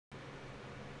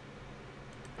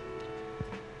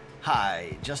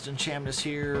Hi, Justin Chamness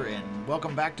here, and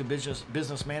welcome back to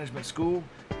Business Management School.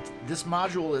 This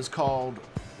module is called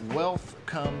Wealth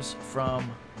Comes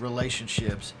from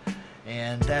Relationships,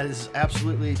 and that is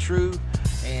absolutely true.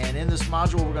 And in this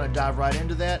module, we're going to dive right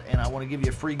into that, and I want to give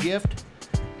you a free gift.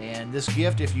 And this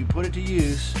gift, if you put it to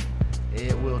use,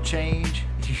 it will change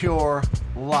your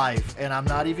life. And I'm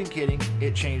not even kidding.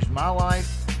 It changed my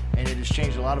life, and it has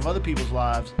changed a lot of other people's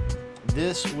lives.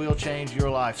 This will change your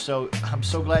life. So I'm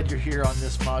so glad you're here on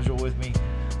this module with me.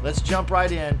 Let's jump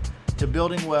right in to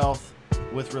building wealth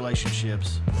with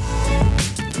relationships.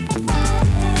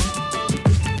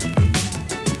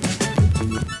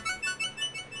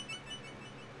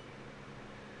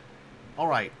 All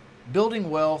right, building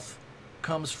wealth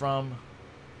comes from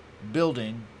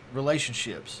building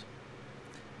relationships.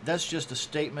 That's just a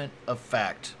statement of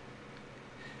fact.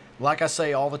 Like I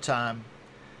say all the time,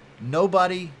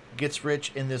 nobody gets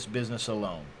rich in this business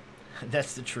alone.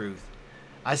 That's the truth.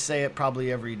 I say it probably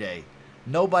every day.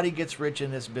 Nobody gets rich in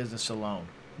this business alone.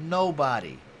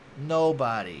 Nobody.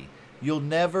 Nobody. You'll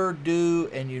never do,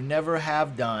 and you never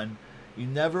have done, you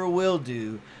never will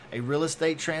do a real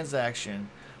estate transaction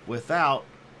without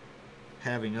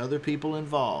having other people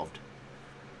involved.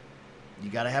 You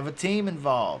got to have a team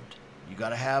involved. You got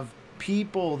to have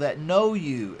people that know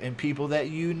you and people that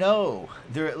you know.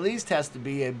 There at least has to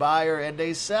be a buyer and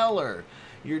a seller.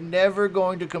 You're never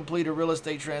going to complete a real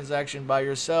estate transaction by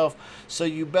yourself, so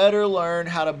you better learn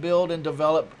how to build and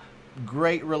develop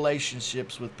great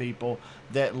relationships with people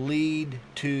that lead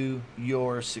to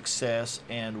your success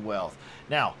and wealth.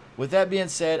 Now, with that being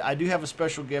said, I do have a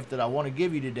special gift that I want to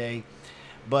give you today.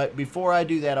 But before I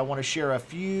do that, I want to share a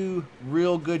few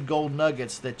real good gold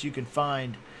nuggets that you can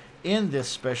find in this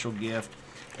special gift.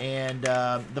 And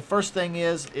the first thing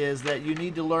is that you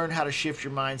need to learn how to shift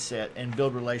your mindset and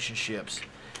build relationships.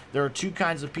 There are two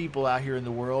kinds of people out here in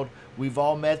the world. We've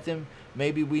all met them.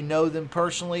 Maybe we know them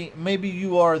personally. Maybe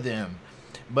you are them.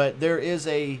 But there is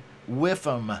a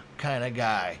WIFM kind of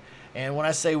guy. And when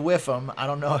I say WIFM, I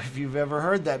don't know if you've ever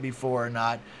heard that before or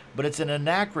not, but it's an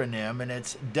acronym, and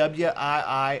it's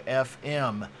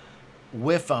WIIFM,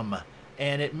 WIFM.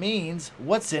 And it means,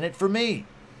 what's in it for me?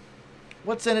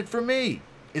 What's in it for me?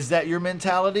 Is that your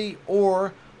mentality?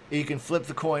 Or you can flip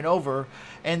the coin over,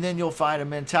 and then you'll find a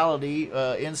mentality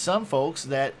in some folks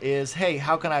that is, hey,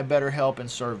 how can I better help and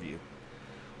serve you?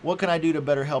 What can I do to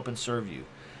better help and serve you?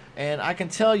 And I can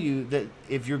tell you that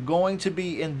if you're going to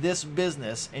be in this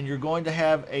business and you're going to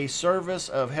have a service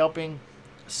of helping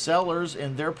sellers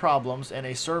in their problems and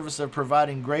a service of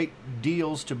providing great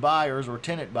deals to buyers or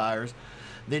tenant buyers,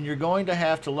 then you're going to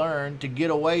have to learn to get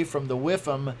away from the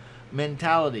WIFM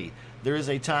mentality. There is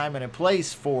a time and a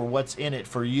place for what's in it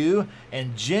for you,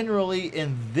 and generally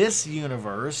in this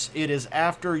universe, it is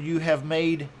after you have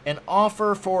made an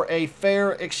offer for a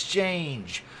fair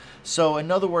exchange. So in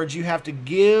other words, you have to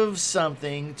give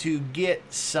something to get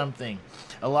something.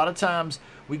 A lot of times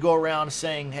we go around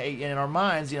saying, hey, in our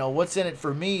minds, what's in it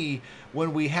for me,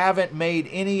 when we haven't made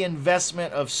any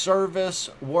investment of service,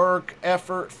 work,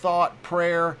 effort, thought,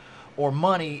 prayer, or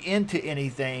money into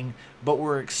anything, but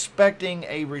we're expecting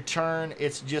a return.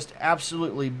 It's just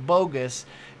absolutely bogus.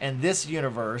 And this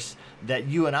universe that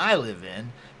you and I live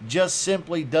in just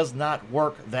simply does not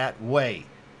work that way.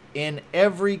 In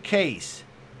every case,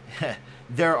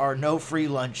 there are no free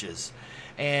lunches.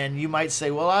 And you might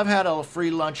say, well, I've had a free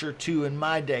lunch or two in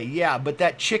my day. Yeah, but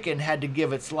that chicken had to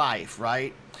give its life,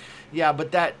 right? Yeah,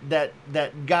 but that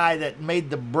guy that made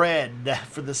the bread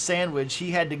for the sandwich,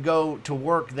 he had to go to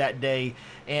work that day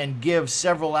and give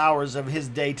several hours of his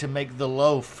day to make the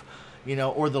loaf,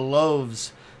 or the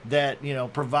loaves that,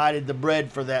 provided the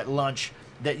bread for that lunch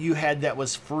that you had that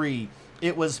was free.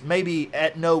 It was maybe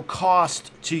at no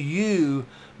cost to you,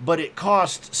 but it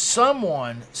cost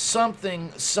someone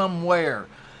something somewhere.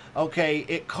 Okay,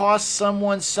 it cost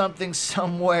someone something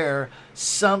somewhere,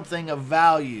 something of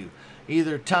value.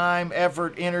 Either time,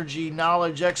 effort, energy,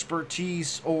 knowledge,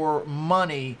 expertise, or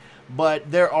money,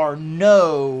 but there are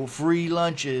no free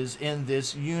lunches in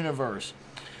this universe.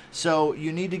 So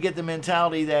you need to get the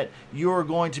mentality that you're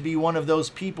going to be one of those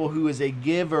people who is a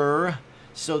giver,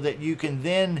 so that you can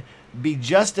then be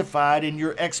justified in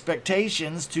your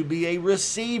expectations to be a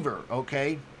receiver,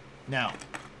 okay? Now,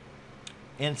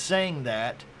 in saying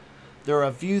that, there are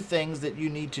a few things that you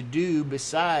need to do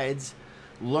besides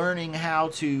learning how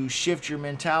to shift your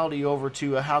mentality over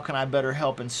to a how can I better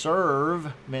help and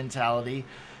serve mentality.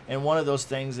 And one of those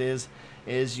things is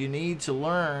you need to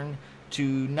learn to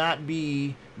not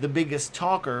be the biggest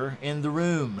talker in the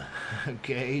room.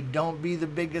 Okay, don't be the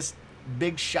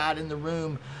big shot in the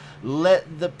room.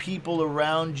 Let the people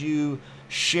around you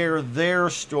share their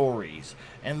stories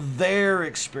and their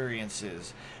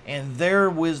experiences and their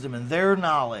wisdom and their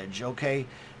knowledge, okay?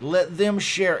 Let them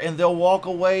share, and they'll walk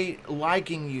away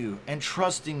liking you and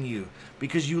trusting you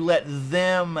because you let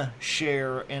them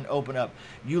share and open up.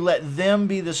 You let them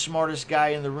be the smartest guy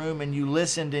in the room, and you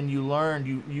listened and you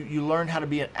learned. You learned how to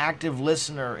be an active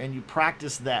listener, and you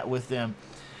practice that with them.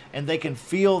 And they can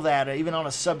feel that even on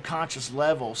a subconscious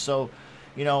level. So,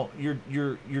 you know,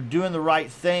 you're doing the right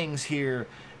things here,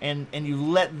 and you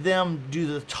let them do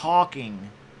the talking.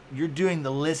 You're doing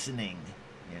the listening,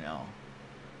 you know.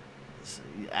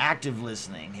 Active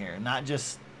listening here, not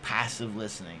just passive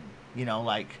listening, you know,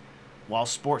 like while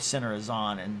Sports Center is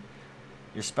on and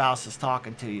your spouse is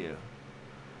talking to you.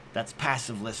 That's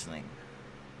passive listening.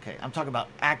 Okay, I'm talking about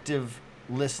active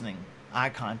listening, eye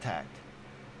contact,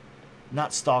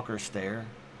 not stalker stare.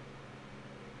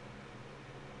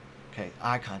 Okay,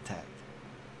 eye contact.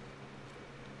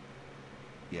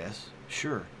 Yes,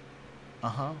 sure.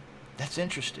 That's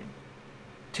interesting.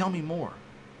 Tell me more.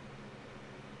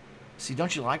 See,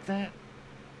 don't you like that?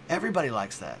 Everybody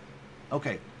likes that.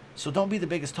 Okay, so don't be the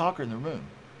biggest talker in the room.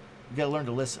 You got to learn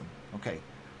to listen. Okay,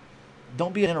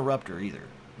 don't be an interrupter either.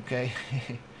 Okay,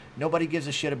 nobody gives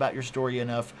a shit about your story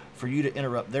enough for you to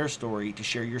interrupt their story to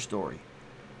share your story.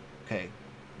 Okay,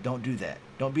 don't do that.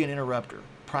 Don't be an interrupter.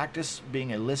 Practice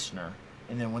being a listener,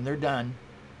 and then when they're done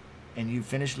and you've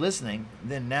finished listening,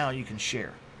 then now you can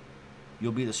share.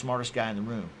 You'll be the smartest guy in the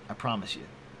room. I promise you.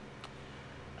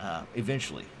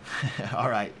 Eventually. All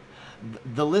right.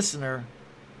 The listener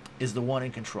is the one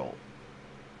in control.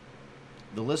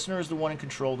 The listener is the one in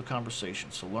control of the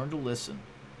conversation. So learn to listen.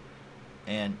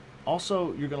 And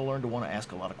also, you're going to learn to want to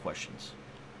ask a lot of questions.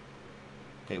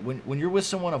 Okay, when you're with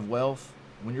someone of wealth,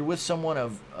 when you're with someone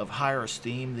of higher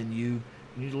esteem than you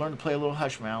need to learn to play a little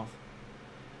hush mouth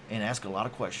and ask a lot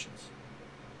of questions.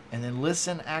 And then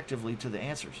listen actively to the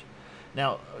answers.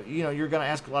 Now, you know, you're going to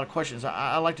ask a lot of questions.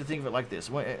 I like to think of it like this.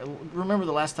 Remember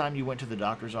the last time you went to the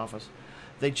doctor's office?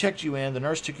 They checked you in. The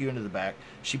nurse took you into the back.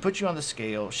 She put you on the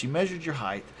scale. She measured your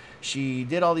height. She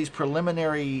did all these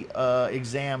preliminary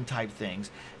exam type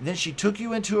things. And then she took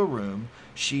you into a room.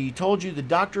 She told you the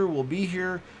doctor will be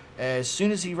here as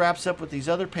soon as he wraps up with these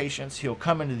other patients. He'll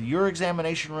come into your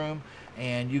examination room,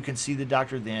 and you can see the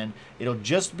doctor then. It'll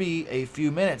just be a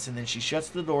few minutes, and then she shuts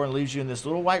the door and leaves you in this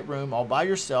little white room all by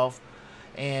yourself,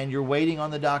 and you're waiting on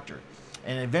the doctor.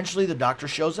 And eventually the doctor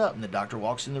shows up, and the doctor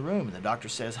walks in the room, and the doctor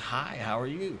says, "Hi, how are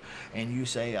you?" And you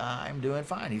say, "I'm doing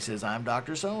fine." He says, "I'm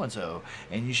Dr. So-and-so."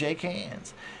 And you shake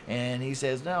hands. And he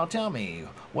says, "Now tell me,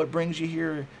 what brings you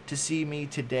here to see me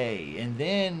today?" And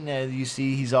then you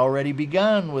see he's already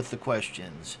begun with the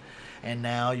questions. And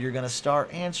now you're going to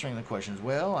start answering the questions.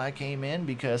 "Well, I came in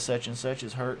because such and such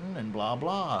is hurting and blah,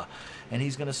 blah." And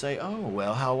he's going to say, "Oh,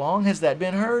 well, how long has that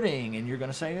been hurting?" And you're going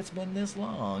to say, "It's been this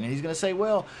long." And he's going to say,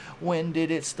 "Well, when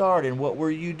did it start? And what were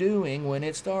you doing when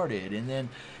it started?" And then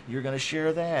you're going to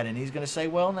share that. And he's going to say,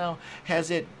 "Well, now,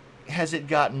 has it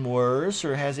gotten worse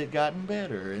or has it gotten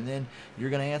better?" And then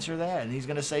you're going to answer that. And he's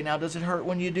going to say, "Now, does it hurt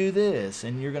when you do this?"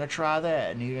 And you're going to try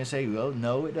that. And you're going to say, "Well,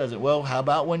 no, it doesn't." "Well, how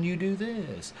about when you do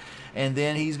this?" And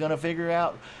then he's going to figure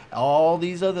out all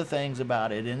these other things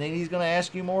about it. And then he's going to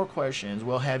ask you more questions.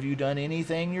 "Well, have you done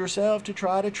anything yourself to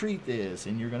try to treat this?"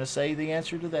 And you're going to say the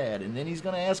answer to that. And then he's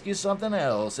going to ask you something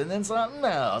else, and then something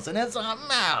else, and then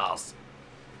something else.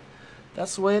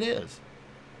 That's the way it is.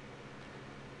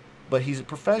 But he's a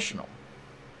professional.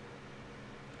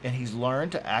 And he's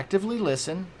learned to actively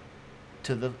listen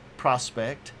to the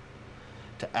prospect,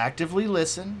 to actively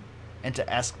listen, and to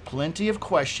ask plenty of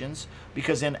questions,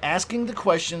 because in asking the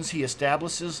questions, he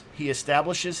establishes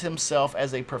himself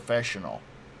as a professional.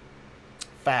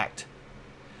 Fact.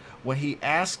 When he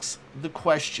asks the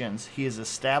questions, he is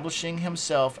establishing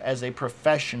himself as a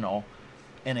professional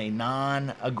in a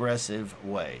non-aggressive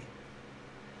way.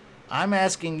 I'm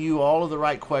asking you all of the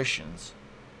right questions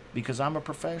because I'm a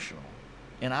professional,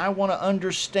 and I want to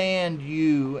understand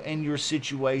you and your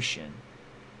situation.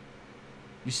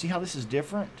 You see how this is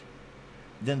different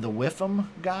than the Whiffam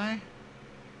guy?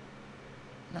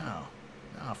 No,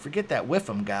 forget that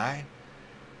Whiffam guy.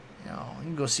 You know, you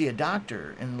can go see a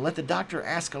doctor and let the doctor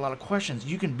ask a lot of questions.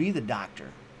 You can be the doctor.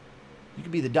 You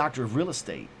can be the doctor of real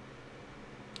estate.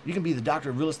 You can be the doctor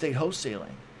of real estate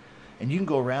wholesaling. And you can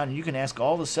go around and you can ask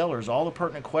all the sellers all the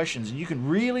pertinent questions, and you can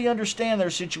really understand their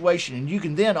situation, and you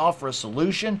can then offer a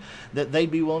solution that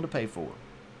they'd be willing to pay for.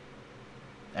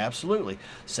 Absolutely.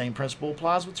 Same principle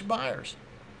applies with your buyers.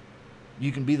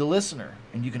 You can be the listener,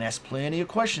 and you can ask plenty of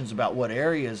questions about what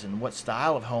areas and what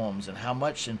style of homes and how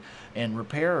much and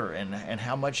repair and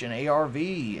how much in ARV,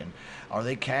 and are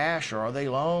they cash or are they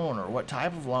loan, or what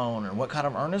type of loan, and what kind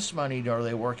of earnest money are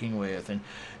they working with,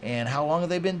 and how long have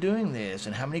they been doing this,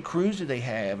 and how many crews do they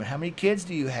have, and how many kids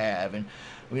do you have, and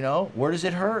where does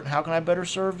it hurt, and how can I better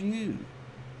serve you?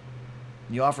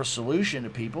 You offer a solution to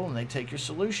people, and they take your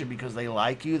solution because they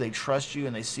like you, they trust you,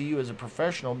 and they see you as a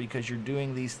professional because you're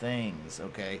doing these things,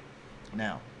 okay?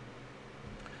 Now,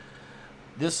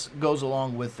 this goes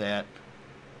along with that.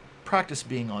 Practice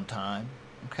being on time,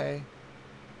 okay?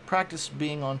 Practice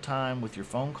being on time with your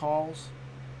phone calls.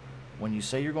 When you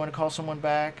say you're going to call someone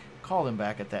back, call them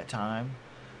back at that time,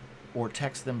 or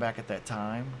text them back at that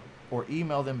time, or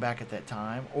email them back at that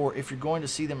time, or if you're going to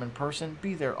see them in person,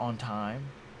 be there on time.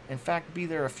 In fact, be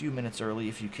there a few minutes early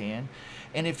if you can.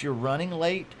 And if you're running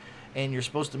late and you're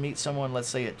supposed to meet someone, let's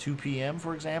say at 2 p.m.,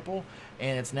 for example,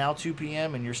 and it's now 2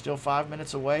 p.m. and you're still 5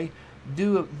 minutes away,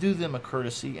 do them a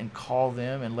courtesy and call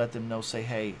them and let them know, say,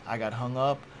 hey, I got hung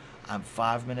up. I'm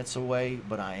 5 minutes away,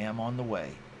 but I am on the way.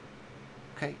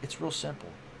 Okay? It's real simple.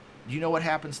 You know what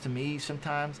happens to me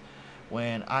sometimes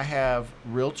when I have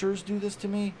realtors do this to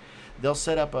me? They'll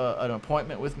set up an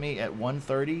appointment with me at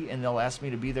 1:30, and they'll ask me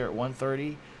to be there at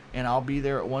 1:30, and I'll be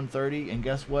there at 1:30, and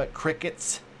guess what?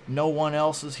 Crickets. No one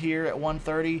else is here at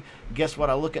 1:30. Guess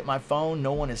what? I look at my phone.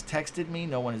 No one has texted me.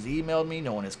 No one has emailed me.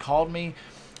 No one has called me.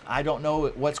 I don't know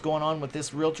what's going on with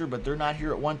this realtor, but they're not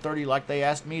here at 1:30 like they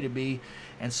asked me to be.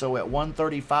 And so at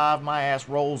 1:35, my ass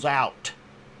rolls out.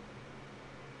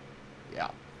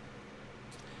 Yeah.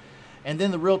 And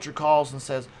then the realtor calls and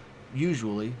says,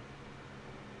 usually,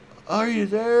 are you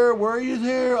there? Were you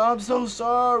there? I'm so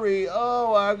sorry.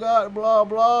 Oh, I got blah,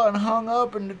 blah, and hung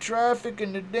up in the traffic,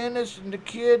 and the dentist, and the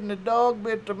kid, and the dog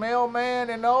bit the mailman,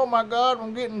 and oh my God,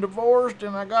 I'm getting divorced,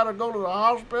 and I got to go to the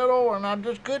hospital, and I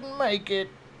just couldn't make it.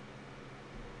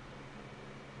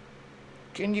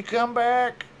 Can you come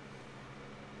back?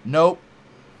 Nope.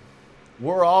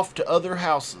 We're off to other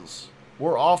houses.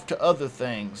 We're off to other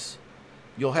things.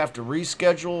 You'll have to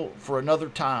reschedule for another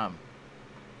time.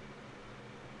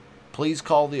 Please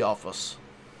call the office.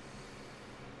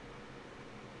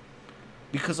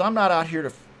 Because I'm not out here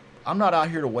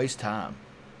to waste time,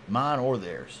 mine or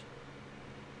theirs.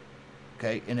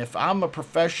 Okay? And if I'm a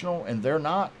professional and they're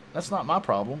not, that's not my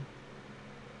problem.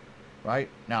 Right?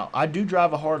 Now, I do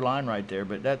drive a hard line right there,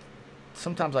 but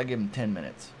sometimes I give them 10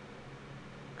 minutes.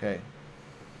 Okay?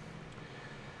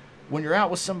 When you're out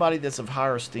with somebody that's of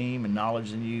higher esteem and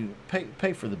knowledge than you,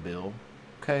 pay for the bill.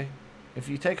 Okay? If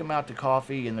you take them out to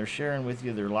coffee and they're sharing with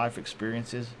you their life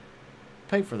experiences,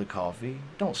 pay for the coffee.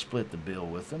 Don't split the bill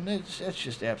with them. It's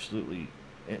just absolutely,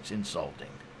 it's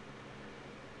insulting.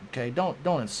 Okay? Don't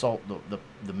insult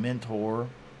the mentor,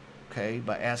 okay,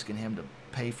 by asking him to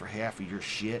pay for half of your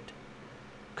shit.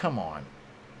 Come on.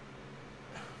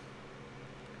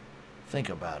 Think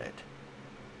about it.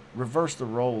 Reverse the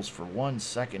roles for 1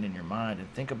 second in your mind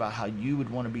and think about how you would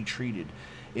want to be treated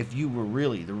if you were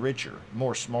really the richer,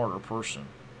 more smarter person.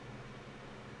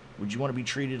 Would you want to be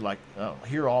treated like, oh,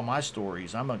 hear all my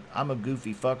stories. I'm a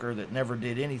goofy fucker that never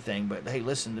did anything, but hey,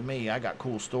 listen to me. I got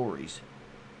cool stories.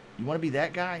 You want to be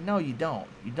that guy? No, you don't.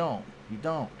 You don't. You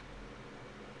don't.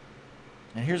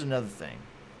 And here's another thing.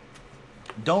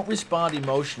 Don't respond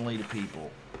emotionally to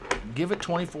people. Give it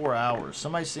 24 hours.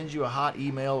 Somebody sends you a hot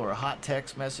email or a hot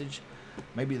text message.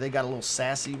 Maybe they got a little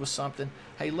sassy with something.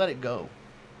 Hey, let it go.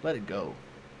 Let it go.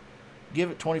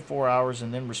 Give it 24 hours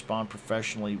and then respond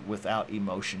professionally without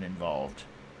emotion involved.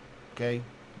 Okay?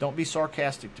 Don't be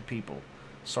sarcastic to people.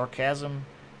 Sarcasm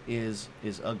is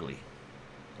ugly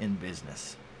in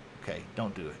business. Okay?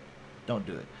 Don't do it. Don't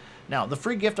do it. Now, the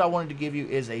free gift I wanted to give you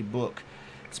is a book.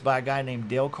 It's by a guy named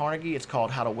Dale Carnegie. It's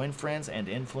called How to Win Friends and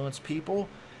Influence People.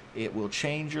 It will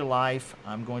change your life.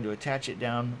 I'm going to attach it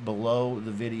down below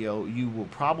the video. You will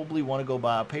probably want to go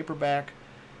buy a paperback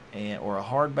or a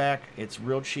hardback. It's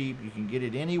real cheap. You can get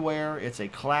it anywhere. It's a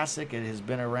classic. It has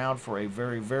been around for a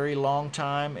very, very long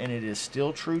time, and it is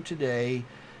still true today,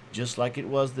 just like it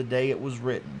was the day it was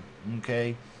written.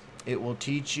 Okay? It will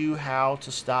teach you how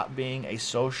to stop being a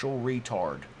social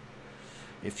retard.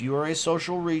 If you are a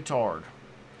social retard,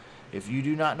 if you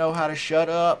do not know how to shut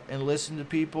up and listen to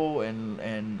people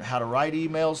and how to write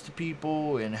emails to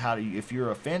people and if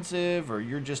you're offensive or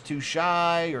you're just too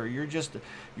shy or you're just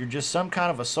some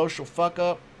kind of a social fuck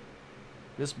up,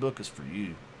 this book is for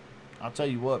you. I'll tell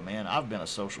you what, man, I've been a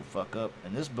social fuck up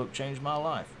and this book changed my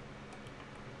life.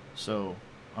 So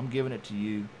I'm giving it to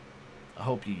you. I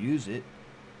hope you use it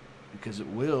because it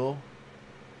will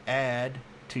add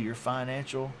to your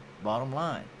financial bottom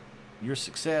line. Your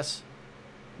success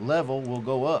level will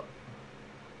go up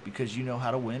because you know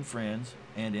how to win friends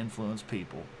and influence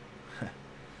people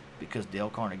because Dale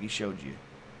Carnegie showed you,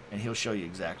 and he'll show you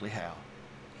exactly how.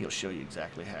 He'll show you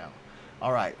exactly how.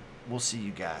 All right, we'll see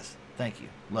you guys. Thank you.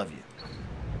 Love you.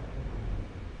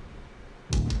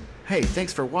 Hey,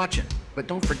 thanks for watching, but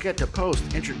don't forget to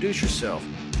post, introduce yourself,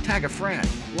 tag a friend,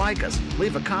 like us,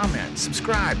 leave a comment,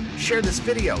 subscribe, share this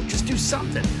video. Just do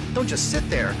something. Don't just sit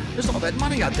there. There's all that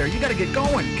money out there. You got to get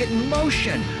going. Get in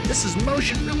motion. This is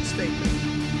Motion Real Estate.